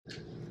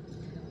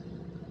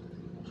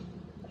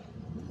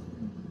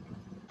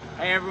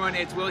Hey everyone,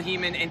 it's Will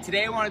Heeman, and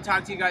today I want to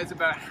talk to you guys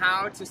about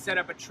how to set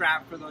up a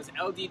trap for those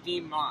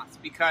LDD moths.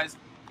 Because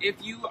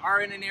if you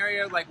are in an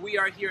area like we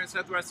are here in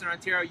southwestern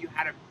Ontario, you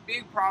had a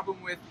big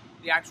problem with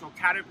the actual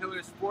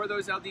caterpillars for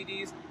those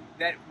LDDs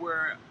that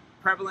were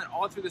prevalent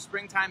all through the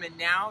springtime, and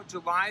now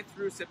July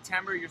through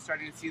September you're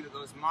starting to see that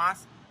those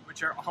moths,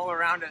 which are all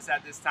around us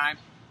at this time,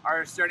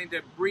 are starting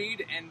to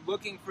breed and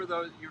looking for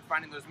those, you're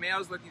finding those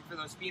males looking for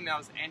those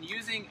females, and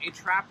using a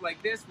trap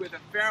like this with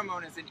a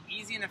pheromone is an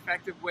easy and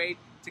effective way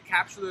to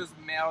capture those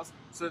males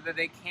so that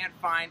they can't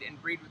find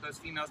and breed with those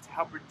females to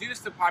help reduce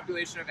the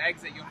population of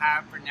eggs that you'll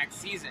have for next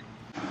season.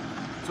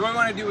 So what I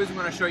want to do is I'm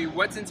going to show you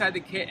what's inside the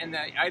kit and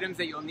the items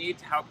that you'll need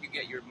to help you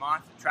get your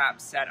moth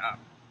trap set up.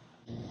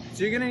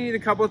 So you're going to need a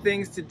couple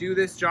things to do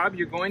this job.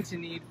 You're going to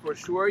need, for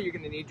sure, you're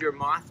going to need your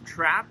moth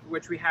trap,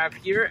 which we have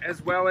here,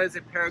 as well as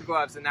a pair of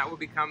gloves, and that will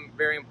become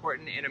very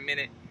important in a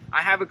minute.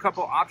 I have a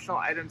couple optional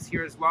items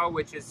here as well,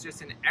 which is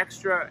just an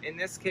extra, in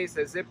this case,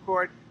 a zip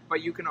cord,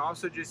 but you can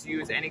also just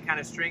use any kind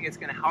of string. It's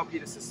going to help you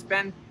to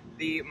suspend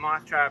the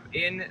moth trap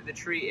in the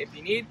tree if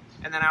you need.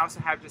 And then I also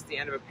have just the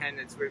end of a pen,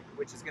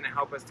 which is going to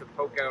help us to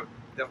poke out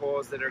the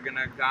holes that are going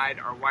to guide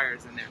our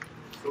wires in there.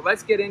 So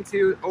let's get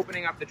into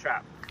opening up the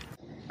trap.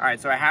 All right,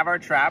 so I have our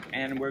trap,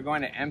 and we're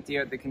going to empty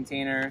out the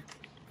container,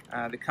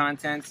 the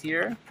contents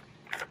here.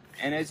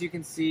 And as you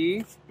can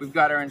see, we've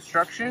got our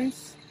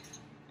instructions,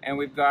 and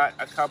we've got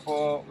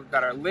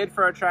our lid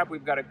for our trap,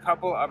 we've got a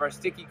couple of our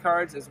sticky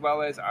cards, as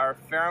well as our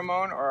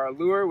pheromone or our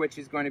lure, which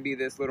is going to be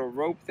this little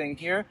rope thing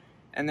here.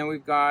 And then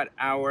we've got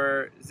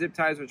our zip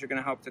ties, which are going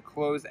to help to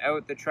close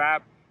out the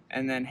trap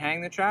and then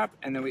hang the trap.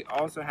 And then we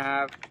also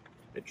have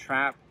the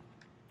trap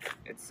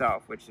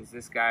itself, which is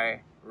this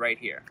guy right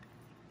here.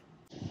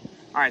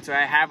 All right, so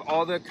I have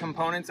all the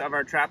components of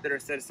our trap that are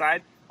set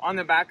aside. On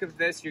the back of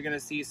this, you're going to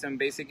see some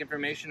basic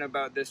information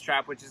about this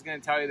trap, which is going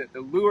to tell you that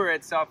the lure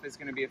itself is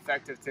going to be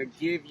effective to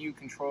give you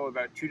control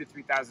about 2,000 to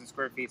 3,000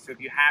 square feet. So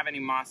if you have any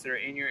moths that are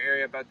in your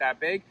area about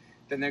that big,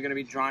 then they're going to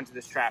be drawn to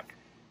this trap.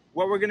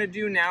 What we're going to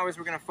do now is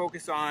we're going to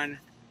focus on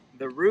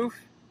the roof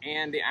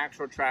and the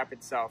actual trap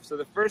itself. So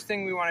the first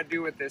thing we want to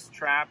do with this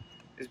trap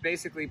is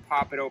basically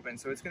pop it open.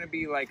 So it's going to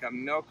be like a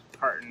milk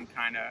carton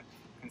kind of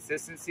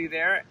consistency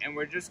there, and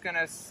we're just going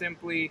to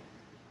simply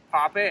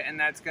pop it, and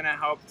that's going to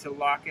help to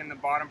lock in the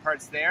bottom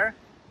parts there,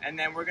 and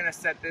then we're going to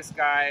set this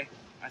guy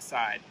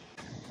aside.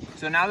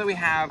 So now that we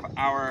have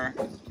our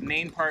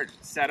main part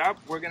set up,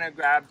 we're going to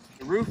grab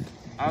the roof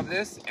of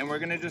this, and we're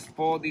going to just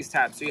fold these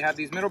tabs. So you have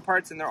these middle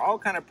parts, and they're all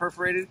kind of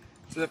perforated.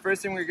 So the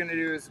first thing we're going to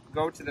do is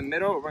go to the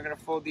middle. We're going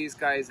to fold these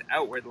guys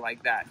outward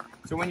like that.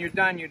 So when you're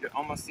done, you'd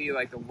almost see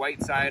like the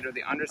white side or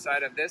the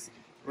underside of this.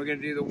 We're going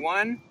to do the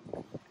one,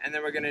 and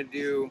then we're going to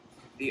do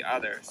the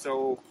other.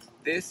 So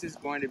this is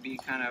going to be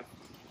kind of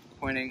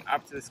pointing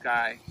up to the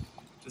sky,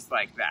 just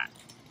like that.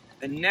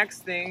 The next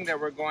thing that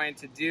we're going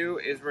to do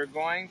is we're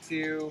going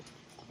to,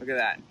 look at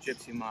that,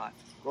 Gypsy Moth.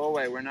 Go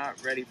away, we're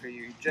not ready for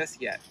you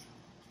just yet.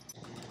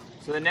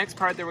 So the next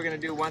part that we're going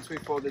to do once we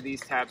folded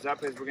these tabs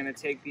up is we're going to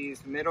take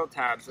these middle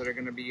tabs that are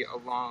going to be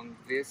along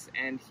this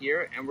end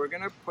here, and we're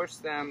going to push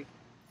them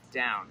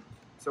down.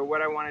 So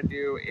what I want to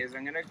do is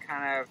I'm going to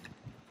kind of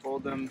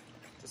fold them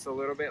just a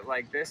little bit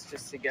like this,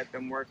 just to get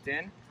them worked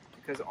in,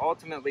 because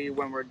ultimately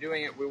when we're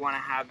doing it, we want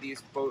to have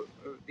these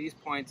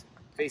points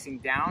facing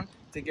down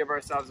to give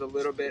ourselves a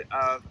little bit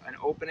of an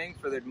opening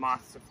for the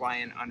moths to fly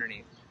in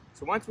underneath.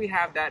 So once we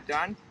have that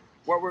done,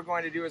 what we're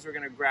going to do is we're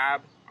going to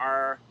grab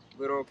our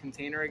little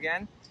container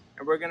again,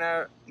 and we're going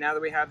to, now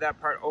that we have that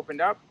part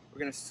opened up, we're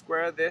going to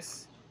square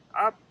this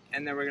up,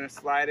 and then we're going to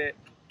slide it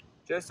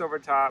just over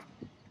top,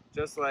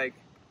 just like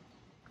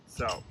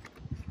so.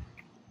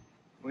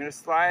 We're going to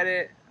slide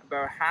it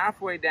about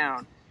halfway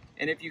down,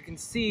 and if you can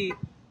see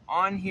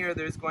on here,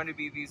 there's going to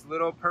be these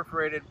little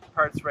perforated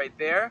parts right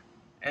there,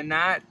 and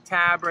that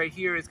tab right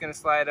here is going to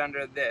slide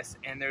under this,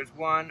 and there's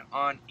one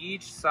on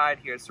each side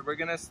here. So we're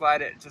going to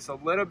slide it just a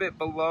little bit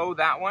below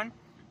that one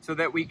so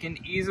that we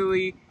can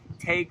easily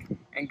take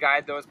and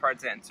guide those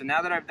parts in. So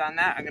now that I've done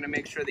that, I'm going to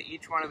make sure that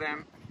each one of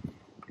them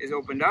is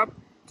opened up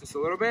just a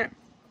little bit,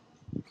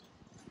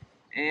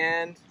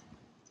 and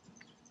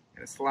I'm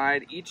going to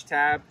slide each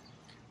tab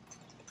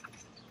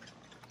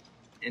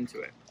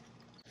into it.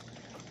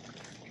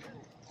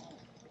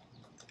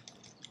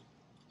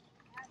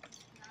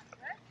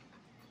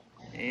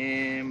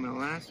 And my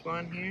last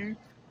one here.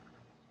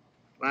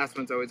 Last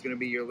one's always going to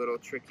be your little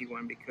tricky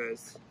one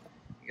because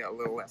you got a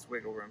little less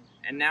wiggle room.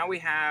 And now we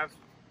have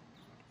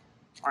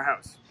our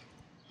house.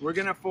 We're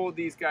going to fold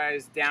these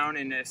guys down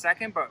in a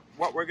second, but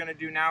what we're going to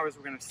do now is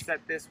we're going to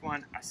set this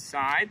one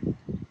aside,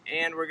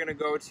 and we're going to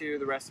go to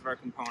the rest of our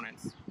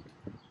components.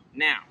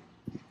 Now,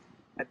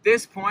 at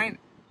this point,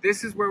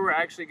 this is where we're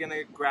actually going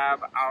to grab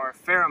our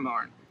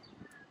pheromone.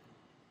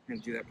 I'm going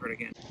to do that part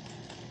again.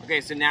 Okay,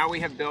 so now we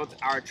have built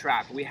our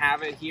trap. We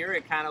have it here.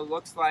 It kind of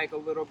looks like a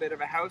little bit of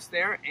a house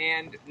there.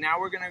 And now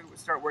we're going to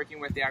start working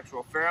with the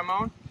actual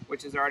pheromone,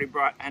 which has already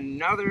brought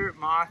another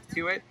moth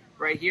to it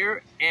right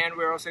here. And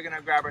we're also going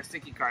to grab our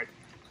sticky card.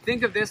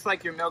 think of this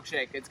like your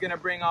milkshake. It's gonna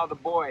bring all the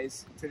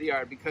boys to the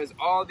yard because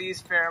all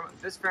these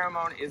this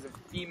pheromone is a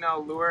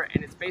female lure,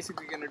 and it's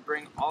basically gonna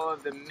bring all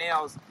of the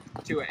males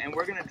to it. And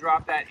we're gonna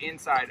drop that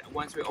inside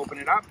once we open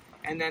it up.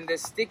 And then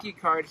this sticky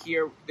card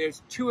here,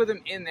 there's 2 of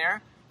them in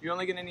there. You're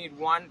only gonna need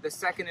 1. The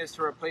second is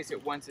to replace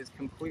it once it's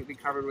completely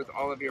covered with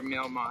all of your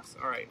male moths.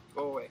 All right,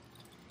 go away.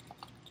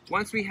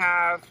 Once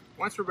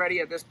we're ready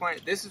at this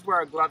point, this is where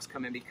our gloves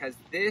come in because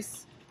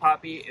this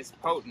puppy is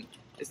potent.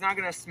 It's not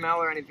gonna smell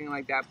or anything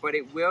like that, but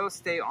it will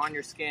stay on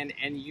your skin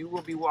and you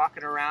will be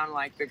walking around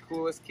like the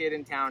coolest kid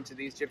in town to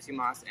these gypsy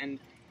moths. And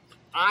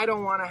I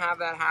don't wanna have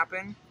that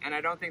happen, and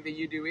I don't think that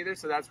you do either,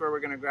 so that's where we're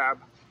gonna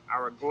grab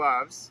our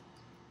gloves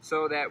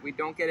so that we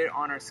don't get it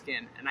on our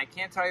skin. And I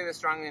can't tell you this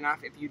strongly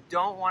enough, if you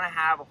don't wanna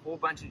have a whole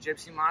bunch of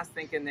gypsy moths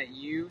thinking that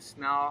you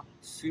smell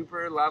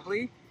super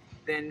lovely,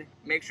 then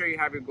make sure you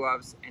have your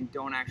gloves and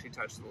don't actually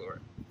touch the lure.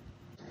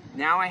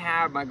 Now I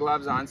have my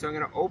gloves on, so I'm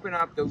gonna open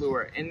up the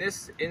lure. In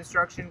this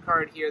instruction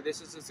card here, this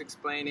is just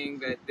explaining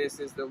that this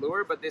is the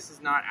lure, but this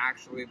is not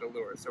actually the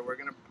lure. So we're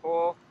gonna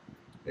pull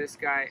this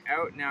guy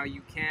out. Now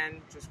you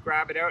can just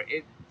grab it out.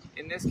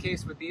 In this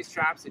case with these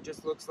traps, it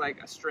just looks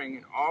like a string,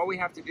 and all we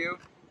have to do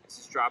is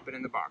just drop it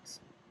in the box.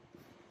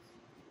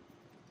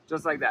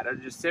 Just like that. It'll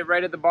just sit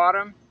right at the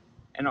bottom,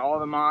 and all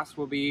the moths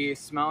will be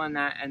smelling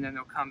that, and then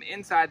they'll come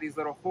inside these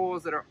little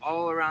holes that are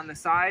all around the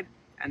side,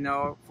 and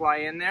they'll fly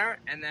in there.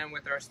 And then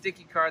with our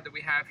sticky card that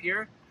we have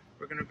here,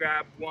 we're gonna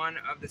grab 1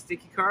 of the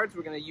sticky cards.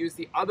 We're gonna use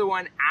the other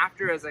one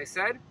after, as I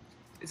said.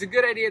 It's a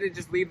good idea to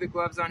just leave the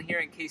gloves on here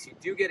in case you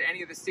do get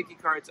any of the sticky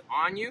cards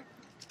on you,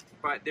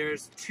 but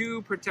there's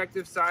 2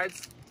 protective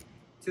sides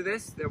to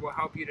this that will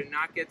help you to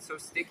not get so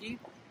sticky.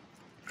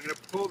 I'm gonna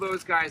pull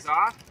those guys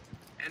off,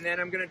 and then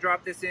I'm gonna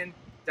drop this in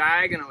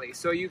diagonally.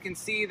 So you can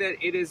see that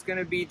it is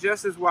gonna be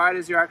just as wide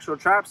as your actual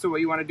trap. So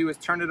what you wanna do is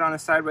turn it on a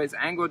sideways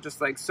angle,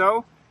 just like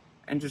so,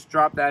 and just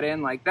drop that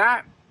in like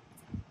that,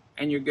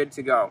 and you're good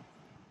to go.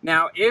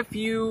 Now, if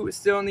you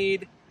still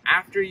need,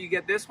 after you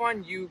get this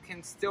one, you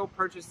can still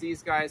purchase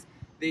these guys,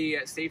 the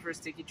safer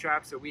sticky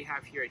traps that we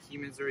have here at He,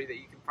 Missouri that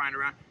you can find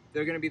around.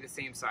 They're gonna be the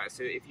same size.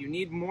 So if you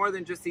need more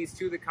than just these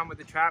 2 that come with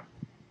the trap,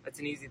 that's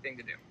an easy thing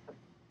to do.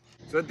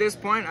 So at this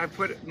point, I've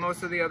put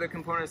most of the other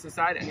components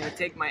aside. I'm gonna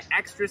take my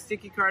extra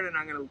sticky card and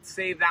I'm gonna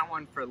save that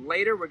one for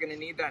later. We're gonna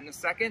need that in a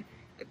second.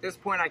 At this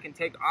point, I can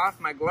take off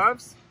my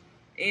gloves,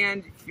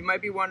 and you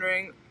might be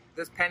wondering,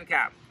 this pen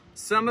cap.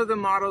 Some of the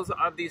models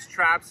of these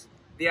traps,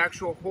 the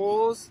actual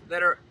holes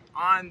that are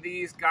on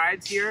these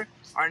guides here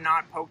are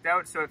not poked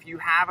out. So if you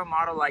have a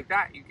model like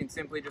that, you can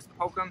simply just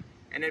poke them,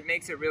 and it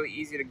makes it really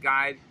easy to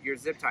guide your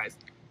zip ties.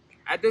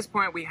 At this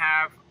point, we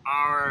have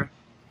our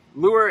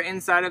lure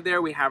inside of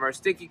there, we have our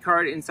sticky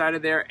card inside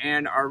of there,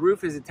 and our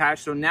roof is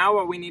attached. So now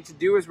what we need to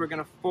do is we're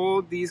gonna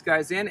fold these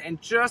guys in,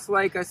 and just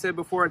like I said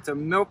before, it's a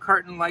milk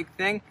carton-like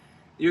thing.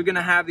 You're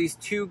gonna have these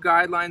 2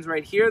 guidelines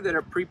right here that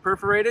are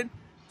pre-perforated.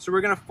 So we're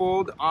gonna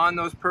fold on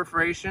those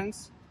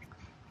perforations,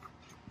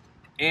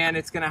 and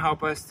it's gonna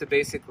help us to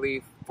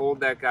basically fold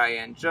that guy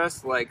in,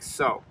 just like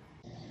so.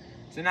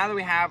 So now that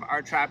we have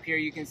our trap here,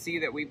 you can see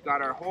that we've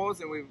got our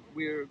holes, and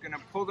we're gonna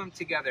pull them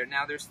together.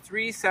 Now there's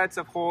 3 sets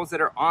of holes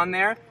that are on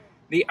there.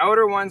 The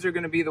outer ones are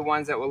gonna be the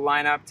ones that will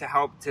line up to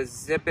help to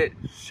zip it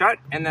shut,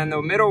 and then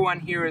the middle one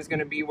here is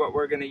gonna be what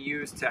we're gonna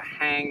use to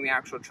hang the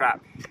actual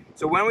trap.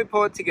 So when we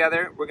pull it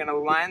together, we're gonna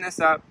line this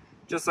up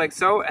just like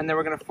so, and then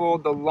we're gonna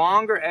fold the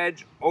longer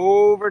edge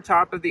over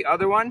top of the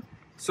other one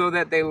so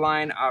that they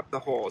line up the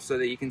hole so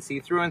that you can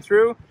see through and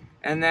through.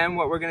 And then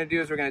what we're gonna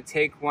do is we're gonna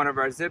take one of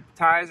our zip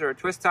ties or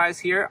twist ties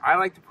here. I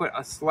like to put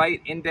a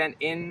slight indent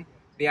in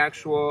the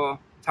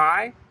actual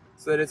tie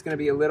so that it's gonna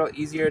be a little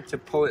easier to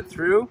pull it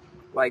through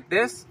like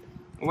this.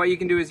 And what you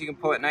can do is you can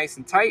pull it nice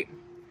and tight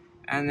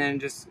and then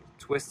just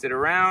twist it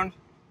around,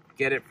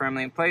 get it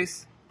firmly in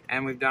place,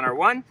 and we've done our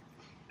one.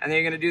 And then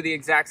you're gonna do the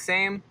exact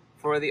same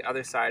for the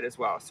other side as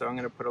well. So I'm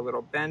gonna put a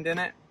little bend in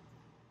it,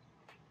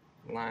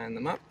 line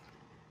them up,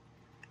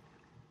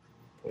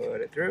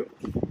 put it through,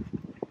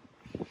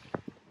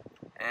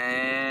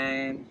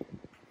 and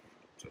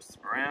twist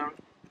them around,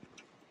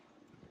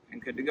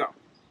 and good to go.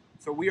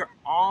 So we are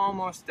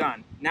almost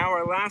done. Now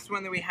our last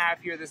one that we have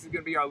here, this is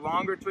gonna be our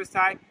longer twist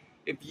tie.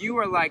 If you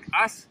are like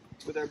us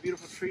with our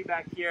beautiful tree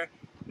back here,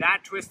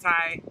 that twist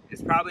tie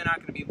is probably not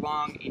gonna be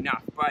long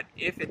enough. But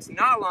if it's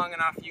not long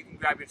enough, you can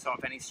grab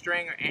yourself any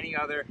string or any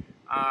other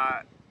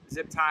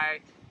zip tie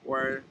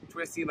or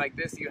twisty like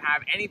this. You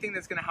have anything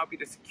that's gonna help you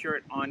to secure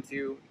it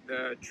onto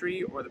the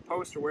tree or the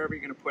post or wherever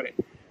you're gonna put it.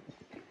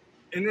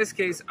 In this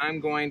case, I'm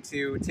going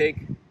to take,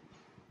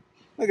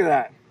 look at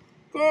that,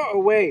 go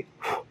away.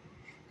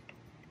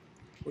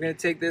 We're gonna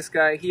take this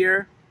guy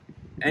here,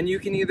 and you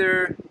can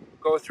either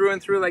go through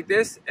and through like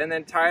this and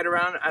then tie it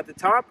around at the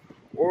top,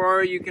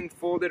 or you can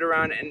fold it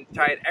around and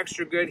tie it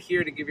extra good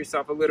here to give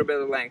yourself a little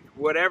bit of length,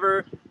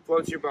 whatever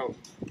floats your boat.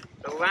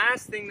 The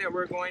last thing that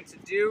we're going to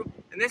do,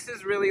 and this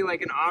is really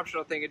like an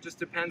optional thing, it just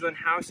depends on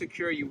how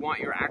secure you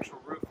want your actual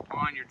roof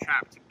on your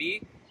trap to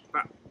be.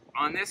 But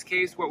on this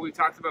case, what we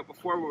talked about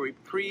before, where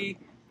we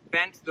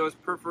bent those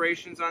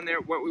perforations on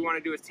there, what we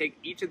want to do is take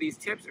each of these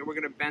tips and we're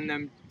going to bend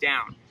them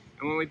down.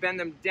 And when we bend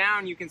them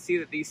down, you can see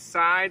that these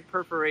side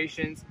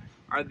perforations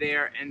are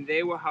there, and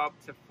they will help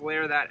to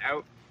flare that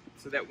out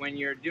so that when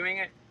you're doing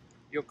it,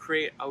 you'll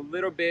create a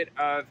little bit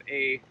of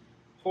a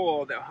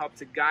hole that will help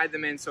to guide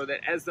them in, so that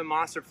as the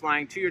moths are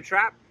flying to your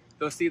trap,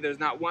 they'll see there's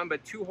not one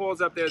but two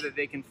holes up there that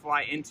they can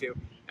fly into.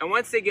 And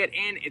once they get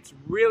in, it's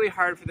really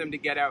hard for them to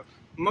get out.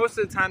 Most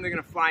of the time they're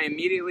going to fly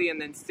immediately and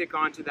then stick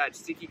onto that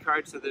sticky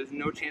card, so there's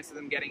no chance of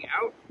them getting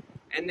out.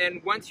 And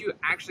then once you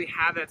actually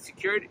have that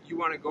secured, you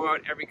want to go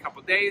out every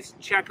couple days,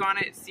 check on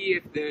it, see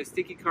if the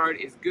sticky card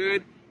is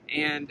good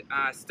and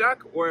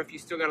stuck, or if you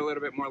still got a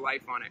little bit more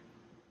life on it.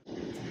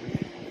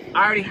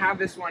 I already have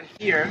this one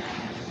here,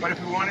 but if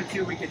we wanted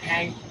to, we could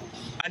hang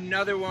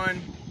another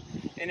one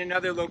in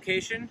another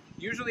location.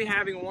 Usually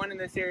having one in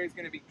this area is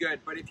going to be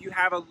good, but if you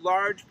have a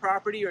large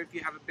property or if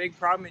you have a big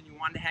problem and you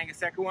want to hang a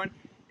second one,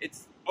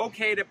 it's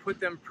okay to put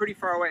them pretty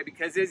far away,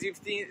 because as you've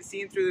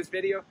seen through this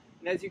video,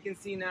 and as you can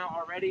see now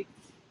already,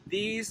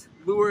 these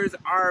lures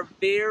are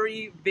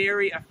very,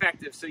 very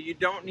effective. So you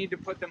don't need to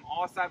put them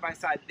all side by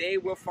side. They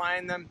will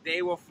find them,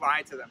 they will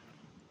fly to them.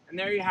 And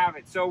there you have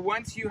it. So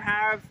once you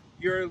have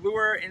your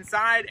lure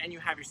inside and you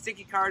have your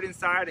sticky card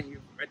inside and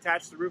you've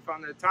attached the roof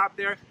on the top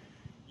there,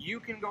 you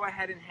can go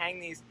ahead and hang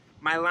these.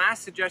 My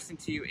last suggestion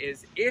to you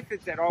is, if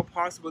it's at all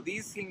possible,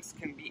 these things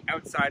can be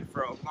outside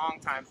for a long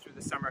time through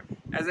the summer.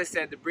 As I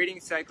said, the breeding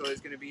cycle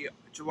is going to be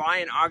July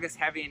and August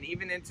heavy, and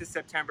even into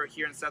September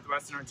here in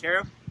southwestern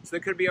Ontario, so they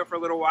could be out for a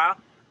little while.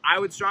 I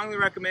would strongly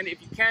recommend,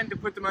 if you can, to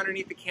put them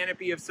underneath the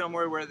canopy of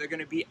somewhere where they're going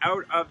to be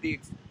out of the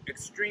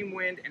extreme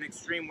wind and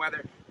extreme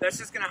weather. That's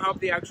just going to help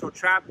the actual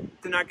trap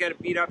to not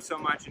get beat up so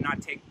much and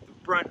not take the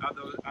brunt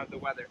of the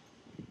weather.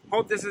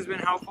 Hope this has been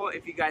helpful.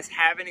 If you guys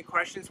have any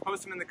questions,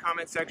 post them in the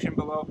comment section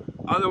below.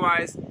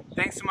 Otherwise,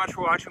 thanks so much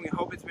for watching. We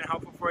hope it's been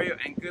helpful for you,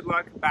 and good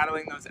luck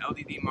battling those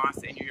LDD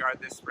moths in your yard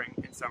this spring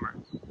and summer.